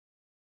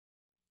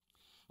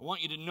I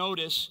want you to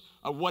notice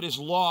what is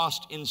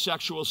lost in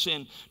sexual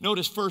sin.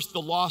 Notice first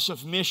the loss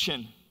of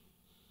mission.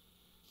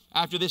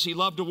 After this, he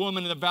loved a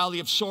woman in the valley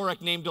of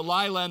Sorek named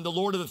Delilah, and the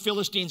Lord of the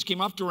Philistines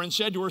came up to her and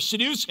said to her,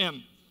 seduce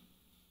him.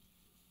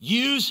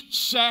 Use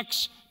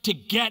sex to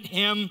get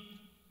him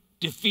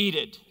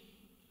defeated.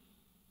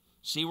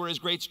 See where his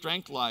great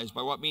strength lies,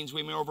 by what means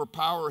we may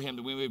overpower him,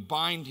 that we may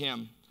bind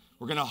him.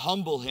 We're going to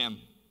humble him.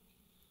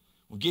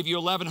 We'll give you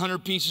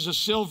 1,100 pieces of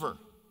silver.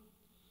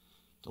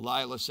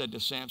 Delilah said to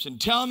Samson,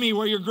 tell me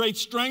where your great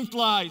strength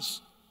lies,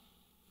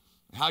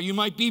 how you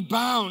might be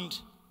bound.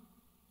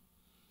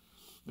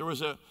 There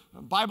was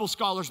Bible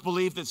scholars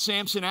believe that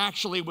Samson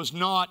actually was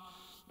not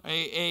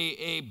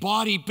a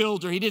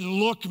bodybuilder. He didn't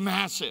look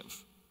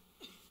massive.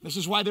 This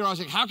is why they're always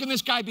like, how can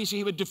this guy be so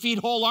he would defeat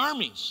whole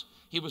armies?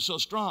 He was so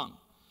strong.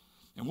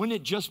 And wouldn't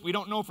it just, we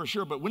don't know for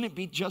sure, but wouldn't it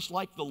be just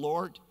like the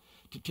Lord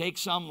to take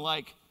some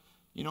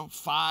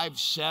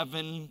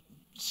 5'7",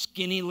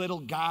 skinny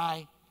little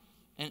guy?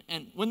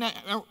 And wouldn't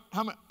that,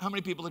 how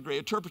many people agree?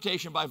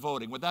 Interpretation by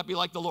voting. Would that be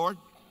like the Lord?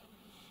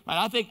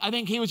 Right, I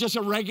think he was just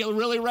a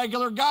really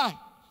regular guy.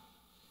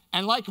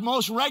 And like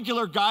most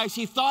regular guys,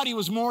 he thought he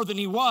was more than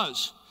he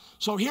was.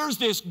 So here's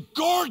this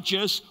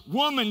gorgeous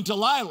woman,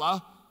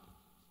 Delilah,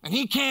 and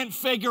he can't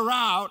figure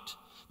out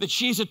that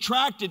she's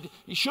attracted.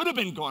 He should have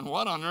been going,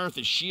 what on earth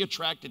is she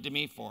attracted to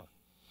me for?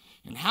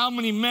 And how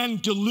many men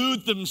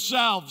delude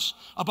themselves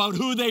about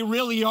who they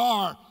really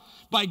are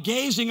by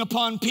gazing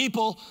upon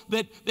people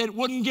that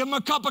wouldn't give them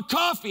a cup of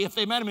coffee if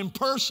they met them in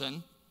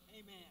person.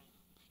 Amen.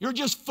 You're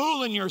just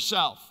fooling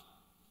yourself.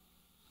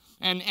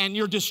 And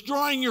you're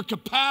destroying your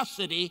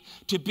capacity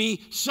to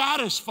be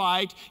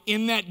satisfied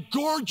in that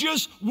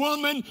gorgeous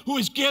woman who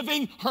is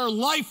giving her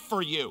life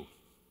for you.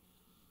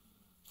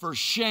 For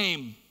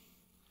shame.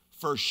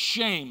 For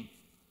shame.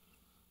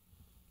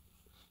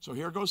 So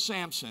here goes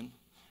Samson.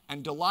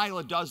 And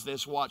Delilah does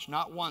this, watch,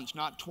 not once,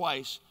 not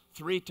twice,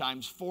 3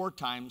 times, 4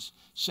 times,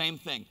 same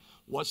thing.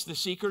 What's the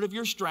secret of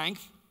your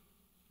strength?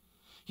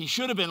 He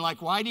should have been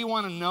like, why do you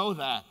want to know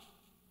that?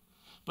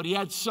 But he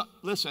had,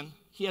 listen,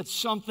 he had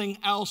something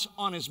else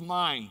on his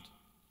mind.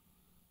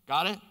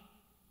 Got it?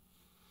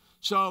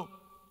 So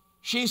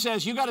she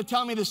says, you got to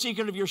tell me the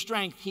secret of your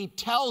strength. He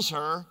tells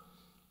her,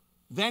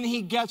 then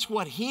he gets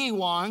what he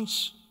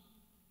wants.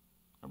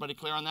 Everybody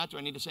clear on that? Do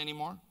I need to say any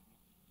more?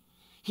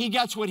 He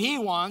gets what he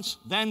wants,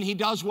 then he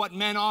does what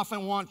men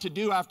often want to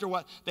do after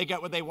what they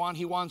get what they want.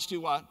 He wants to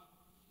what?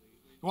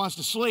 He wants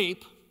to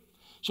sleep.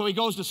 So he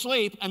goes to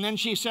sleep, and then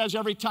she says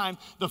every time,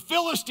 the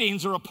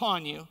Philistines are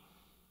upon you.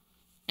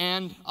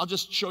 And I'll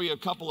just show you a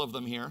couple of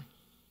them here.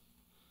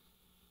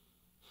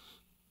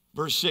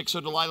 Verse 6,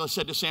 so Delilah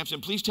said to Samson,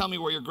 please tell me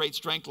where your great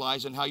strength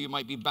lies and how you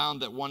might be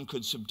bound that one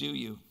could subdue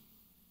you.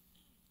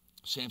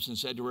 Samson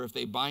said to her, if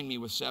they bind me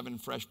with 7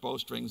 fresh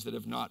bowstrings that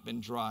have not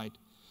been dried,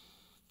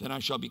 then I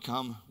shall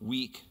become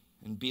weak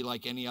and be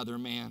like any other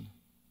man.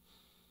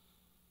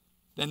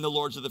 Then the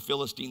lords of the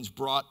Philistines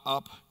brought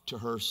up to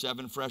her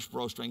 7 fresh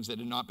bowstrings that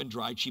had not been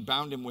dried. She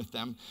bound him with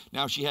them.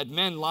 Now she had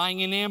men lying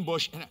in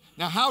ambush.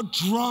 Now how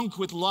drunk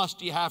with lust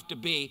do you have to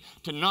be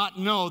to not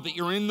know that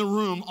you're in the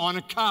room on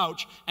a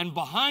couch and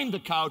behind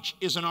the couch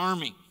is an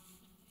army?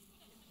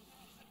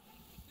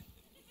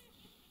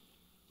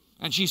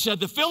 And she said,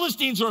 the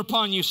Philistines are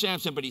upon you,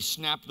 Samson. But he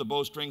snapped the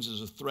bowstrings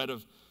as a thread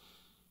of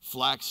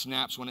flax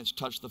snaps when it's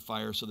touched the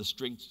fire, so the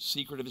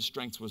secret of his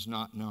strength was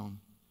not known.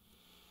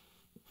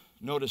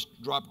 Notice,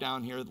 drop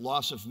down here,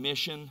 loss of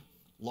mission,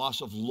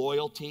 loss of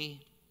loyalty,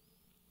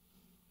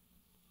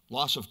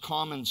 loss of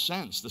common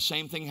sense. The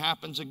same thing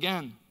happens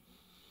again.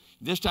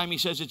 This time he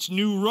says, it's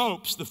new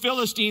ropes. The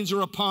Philistines are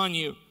upon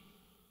you.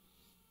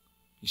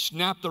 He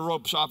snapped the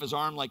ropes off his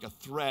arm like a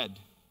thread.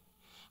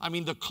 I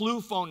mean, the clue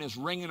phone is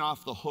ringing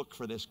off the hook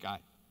for this guy.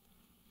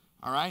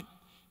 All right?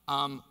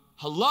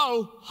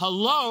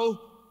 Hello?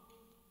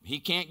 He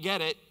can't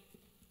get it.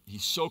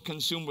 He's so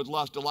consumed with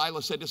lust.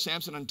 Delilah said to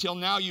Samson, until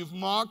now you've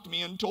mocked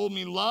me and told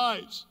me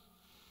lies.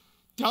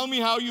 Tell me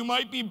how you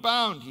might be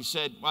bound. He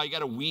said, well, you got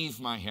to weave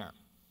my hair.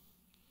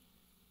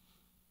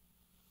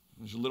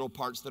 There's little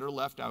parts that are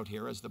left out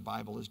here as the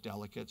Bible is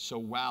delicate. So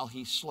while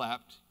he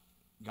slept,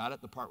 got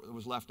it, the part that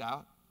was left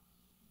out?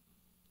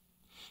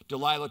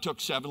 Delilah took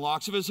 7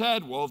 locks of his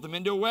head, wove them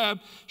into a web.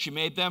 She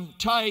made them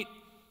tight.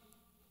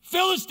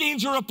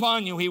 Philistines are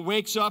upon you. He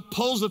wakes up,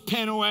 pulls the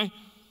pin away.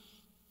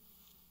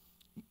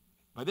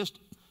 By this,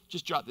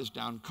 just jot this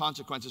down.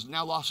 Consequences,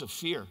 now loss of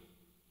fear.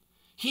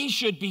 He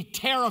should be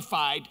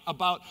terrified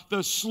about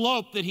the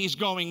slope that he's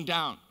going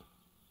down.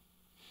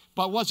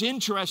 But what's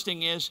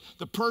interesting is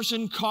the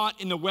person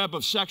caught in the web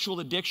of sexual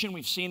addiction,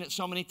 we've seen it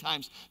so many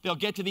times, they'll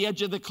get to the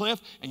edge of the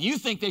cliff and you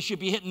think they should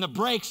be hitting the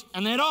brakes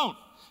and they don't.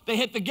 They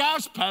hit the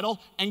gas pedal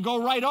and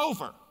go right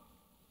over.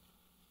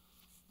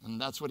 And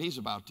that's what he's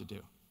about to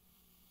do.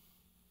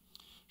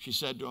 She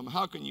said to him,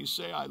 how can you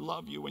say I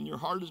love you when your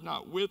heart is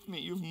not with me?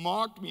 You've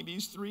mocked me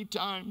these 3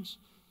 times.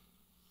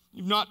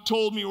 You've not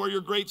told me where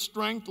your great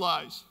strength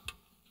lies.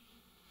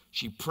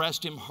 She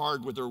pressed him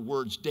hard with her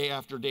words day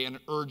after day and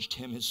urged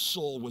him. His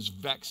soul was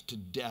vexed to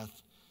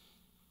death.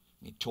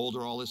 And he told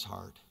her all his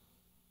heart.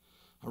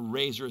 A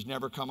razor has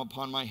never come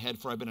upon my head,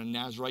 for I've been a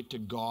Nazarite to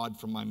God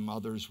from my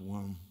mother's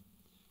womb.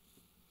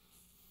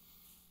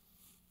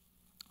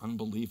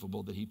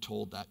 Unbelievable that he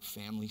told that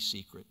family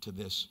secret to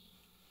this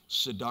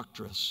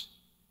seductress.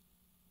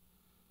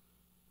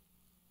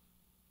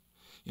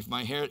 If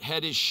my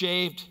head is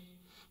shaved,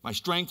 my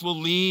strength will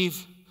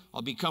leave.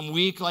 I'll become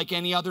weak like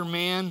any other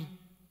man.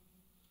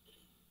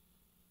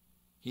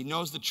 He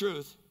knows the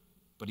truth,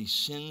 but he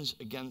sins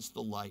against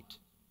the light.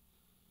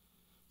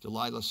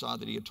 Delilah saw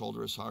that he had told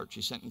her his heart.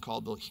 She sent and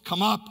called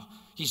come up.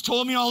 He's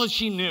told me all that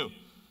she knew.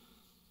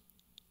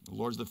 The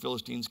lords of the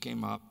Philistines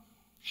came up.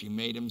 She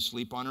made him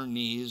sleep on her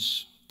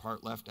knees,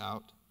 part left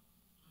out.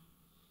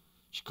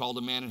 She called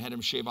a man and had him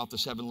shave off the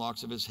 7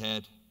 locks of his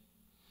head.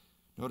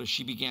 Notice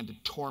she began to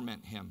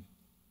torment him.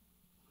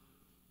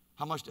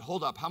 How much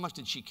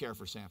did she care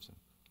for Samson?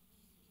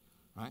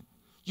 Right?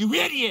 You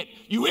idiot,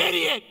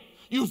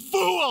 you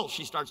fool.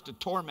 She starts to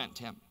torment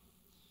him.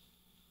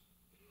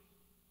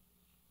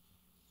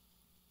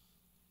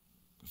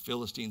 The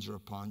Philistines are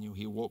upon you.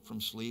 He awoke from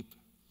sleep.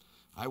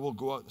 I will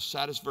go out, the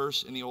saddest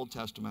verse in the Old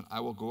Testament, I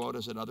will go out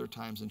as at other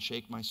times and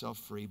shake myself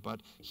free, but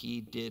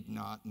he did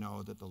not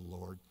know that the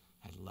Lord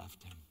had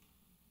left him.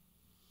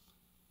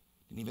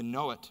 Didn't even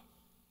know it.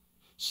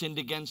 Sinned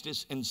against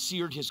us and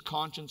seared his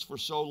conscience for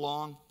so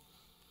long.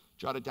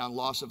 Jotted down,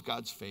 loss of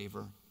God's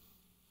favor.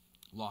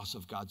 Loss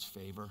of God's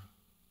favor.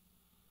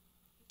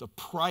 The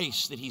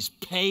price that he's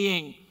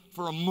paying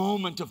for a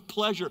moment of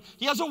pleasure.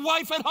 He has a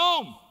wife at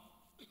home.